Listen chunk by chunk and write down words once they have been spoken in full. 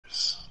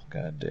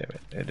God damn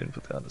it. It didn't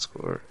put the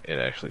underscore. It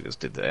actually just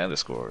did the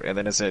underscore. And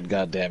then it said,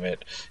 God damn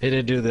it. It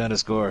didn't do the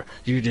underscore.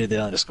 You did the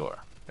underscore.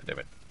 God damn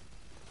it.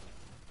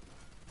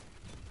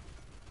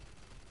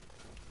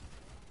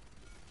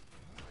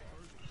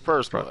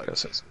 First blood.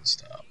 Process and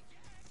stop.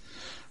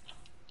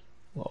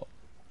 Well.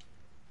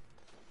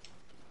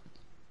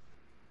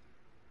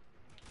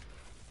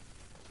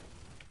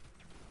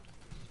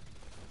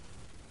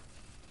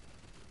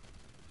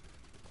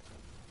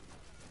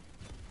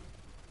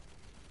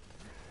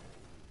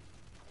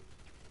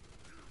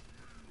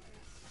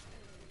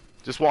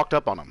 Just walked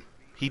up on him.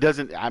 He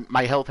doesn't.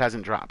 My health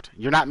hasn't dropped.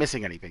 You're not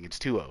missing anything. It's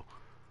 2-0.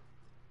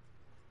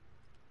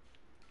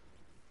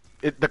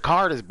 The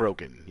card is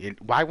broken.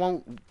 Why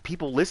won't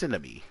people listen to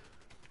me?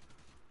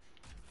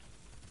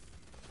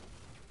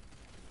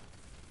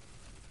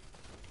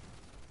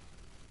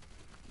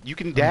 You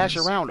can dash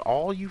around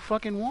all you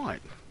fucking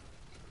want.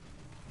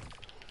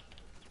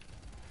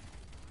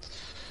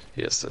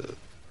 He has to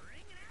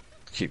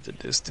keep the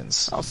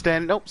distance. I'll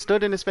stand. Nope,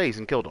 stood in his face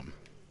and killed him.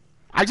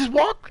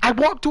 I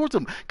walked towards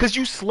him because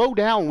you slow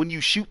down when you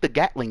shoot the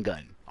Gatling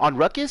gun on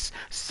Ruckus.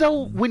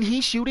 So when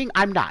he's shooting,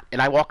 I'm not,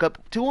 and I walk up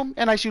to him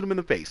and I shoot him in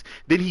the face.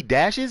 Then he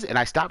dashes and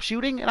I stop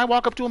shooting and I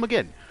walk up to him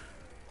again.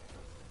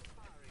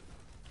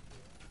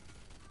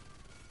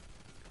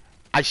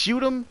 I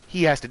shoot him.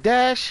 He has to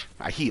dash.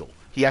 I heal.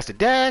 He has to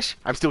dash.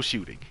 I'm still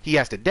shooting. He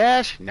has to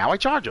dash. Now I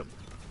charge him.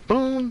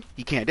 Boom.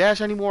 He can't dash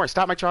anymore. I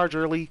stop my charge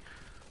early.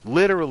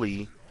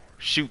 Literally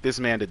shoot this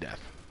man to death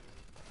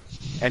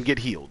and get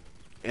healed.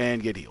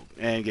 And get healed,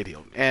 and get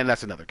healed, and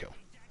that's another kill.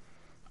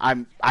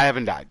 I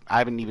haven't died. I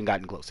haven't even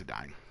gotten close to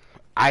dying.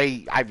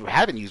 I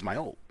haven't used my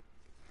ult.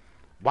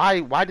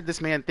 Why did this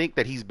man think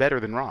that he's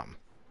better than Rom?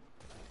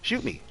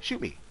 Shoot me,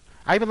 shoot me.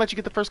 I even let you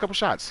get the first couple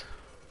shots.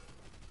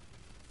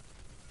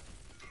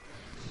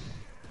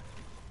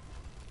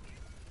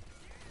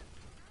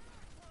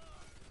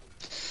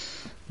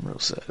 I'm real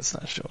sad it's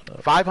not showing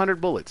up. 500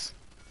 bullets.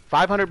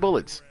 500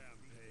 bullets.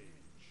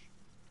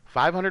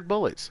 500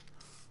 bullets.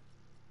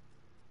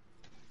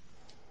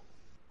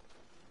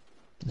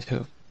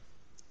 Yeah.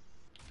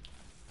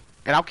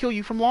 And I'll kill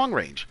you from long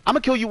range. I'm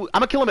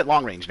gonna kill him at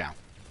long range now,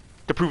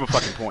 to prove a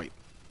fucking point.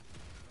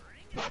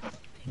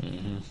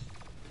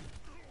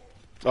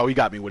 Oh, he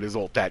got me with his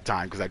ult that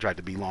time because I tried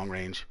to be long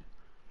range.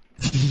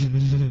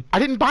 I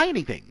didn't buy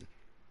anything.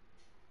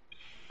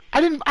 I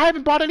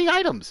haven't bought any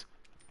items.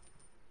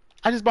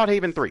 I just bought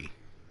Haven 3.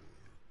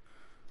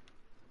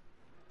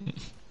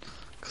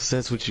 Because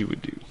that's what you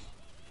would do.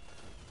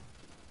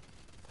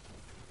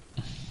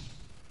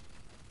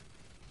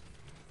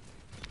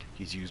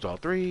 He's used all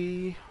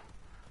 3.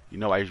 You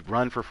know I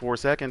run for 4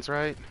 seconds,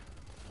 right?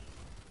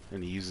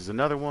 And he uses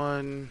another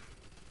one.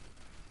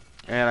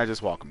 And I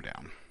just walk him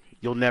down.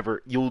 You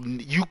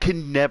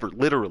can never,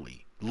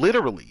 literally,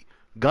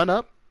 gun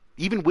up.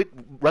 Even with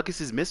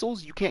Ruckus's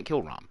missiles, you can't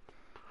kill Rom.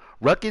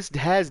 Ruckus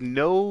has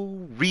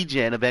no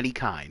regen of any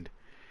kind.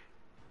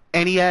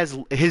 And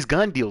his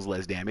gun deals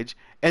less damage.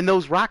 And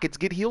those rockets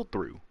get healed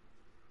through.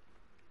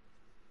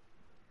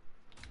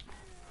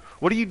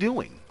 What are you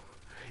doing?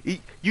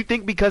 You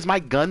think because my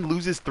gun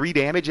loses 3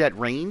 damage at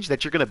range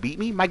that you're going to beat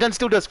me? My gun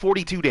still does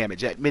 42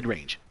 damage at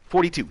mid-range.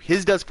 42.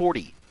 His does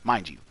 40,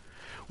 mind you.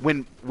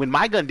 When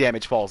my gun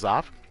damage falls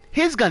off,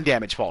 his gun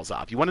damage falls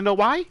off. You want to know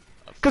why?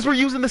 Because we're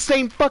using the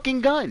same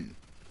fucking gun.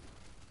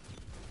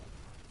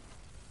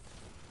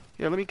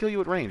 Yeah, let me kill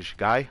you at range,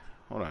 guy.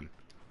 Hold on.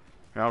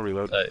 Here, I'll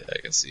reload. I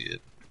can see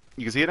it.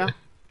 You can see it now?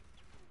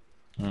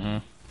 Mm-hmm.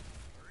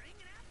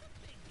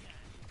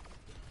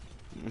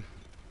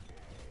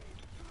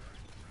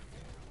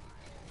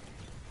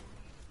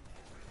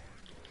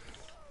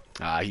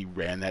 He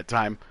ran that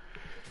time.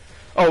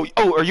 Oh,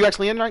 are you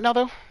actually in right now,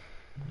 though?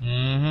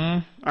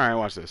 Mm-hmm. All right,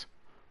 watch this.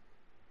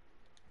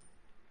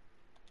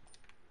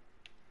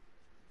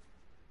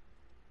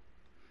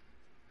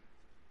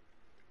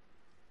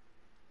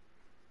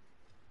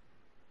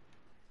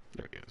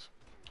 There he is.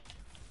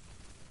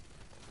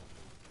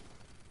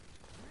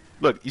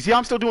 Look, you see how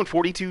I'm still doing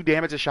 42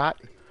 damage a shot?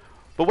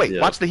 But wait,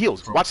 watch the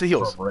heals. Watch the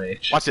heals.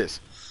 Watch this.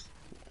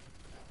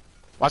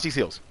 Watch these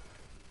heals.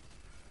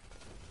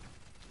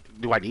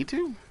 Do I need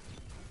to?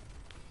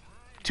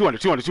 200,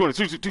 200,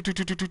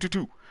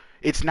 200,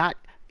 It's not...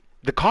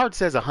 The card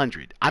says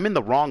 100. I'm in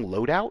the wrong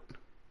loadout.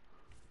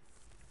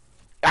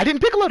 I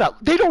didn't pick a loadout.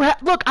 They don't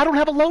have... Look, I don't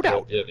have a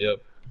loadout.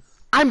 Yep.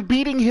 I'm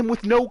beating him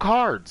with no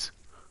cards.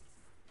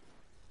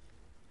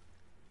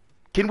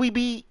 Can we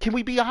be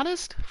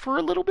honest for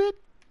a little bit?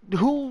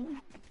 Who...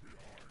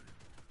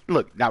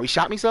 Look, now he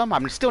shot me some.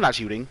 I'm still not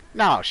shooting.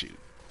 Now I'll shoot.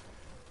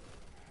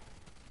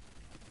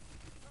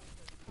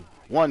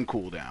 1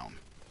 cooldown.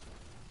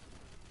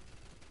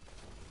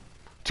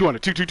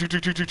 200,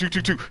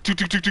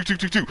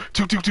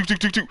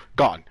 2.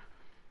 Gone.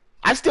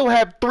 I still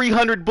have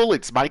 300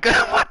 bullets, Micah.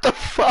 What the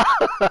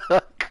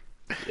fuck?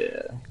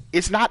 Yeah.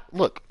 It's not.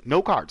 Look,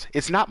 no cards.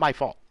 It's not my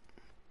fault.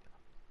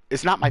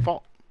 It's not my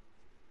fault.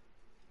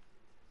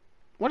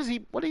 What does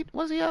he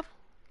have?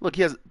 Look,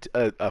 he has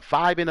a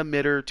 5 in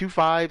emitter, 2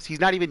 5s.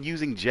 He's not even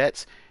using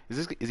jets.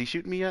 Is he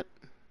shooting me yet?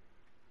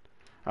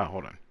 Oh,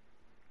 hold on.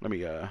 Let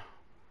me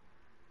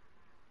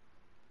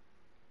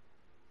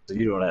So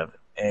you don't have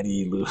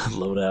any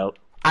loadout.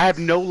 I have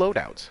no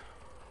loadouts.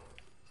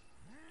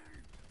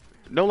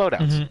 No loadouts.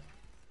 Mm-hmm.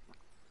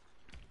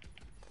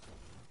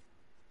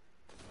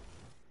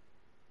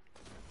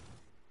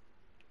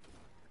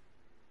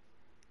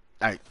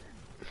 Alright.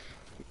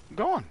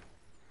 Go on.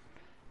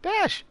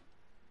 Dash.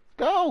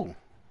 Go.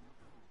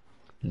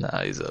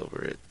 Nah, he's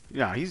over it.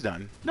 Yeah, he's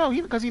done. No,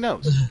 because he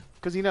knows.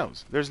 Because he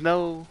knows. There's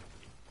no.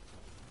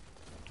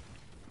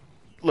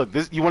 Look,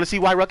 this. You want to see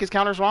why Ruckus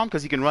counters wrong?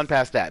 Because he can run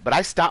past that. But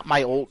I stopped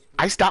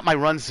my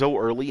run so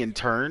early in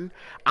turn.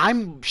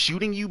 I'm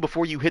shooting you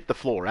before you hit the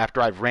floor after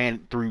I've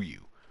ran through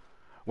you.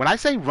 When I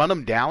say run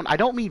him down, I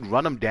don't mean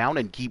run him down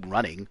and keep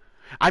running.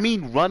 I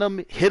mean run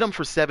him, hit him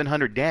for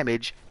 700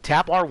 damage,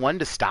 tap R1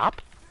 to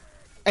stop,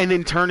 and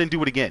then turn and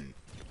do it again.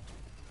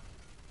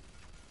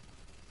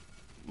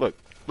 Look,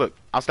 look.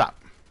 I'll stop.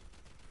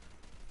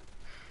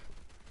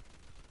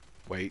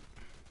 Wait.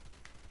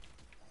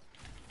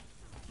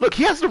 Look,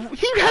 he had to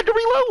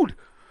reload.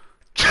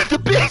 The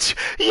bitch,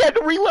 he had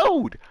to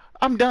reload.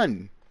 I'm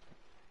done.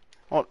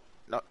 Oh,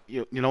 no,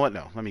 you know what?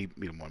 No, let me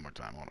meet him one more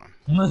time.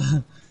 Hold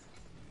on.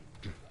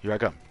 Here I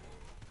come.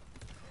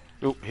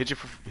 Oh, hit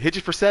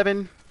you for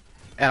 7,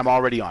 and I'm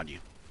already on you.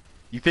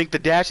 You think the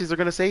dashes are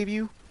gonna save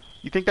you?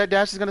 You think that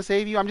dash is gonna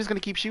save you? I'm just gonna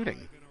keep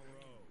shooting.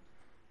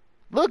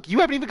 Look, you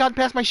haven't even gotten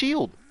past my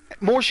shield.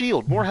 More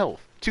shield, more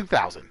health.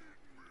 2,000.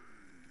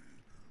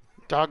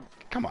 Dog,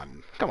 come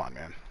on,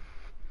 man.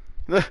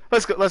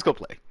 Let's go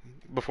play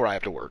before I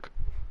have to work.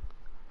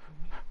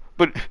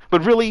 But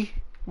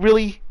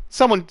really,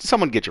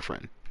 someone get your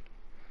friend.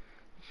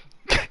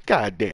 God damn.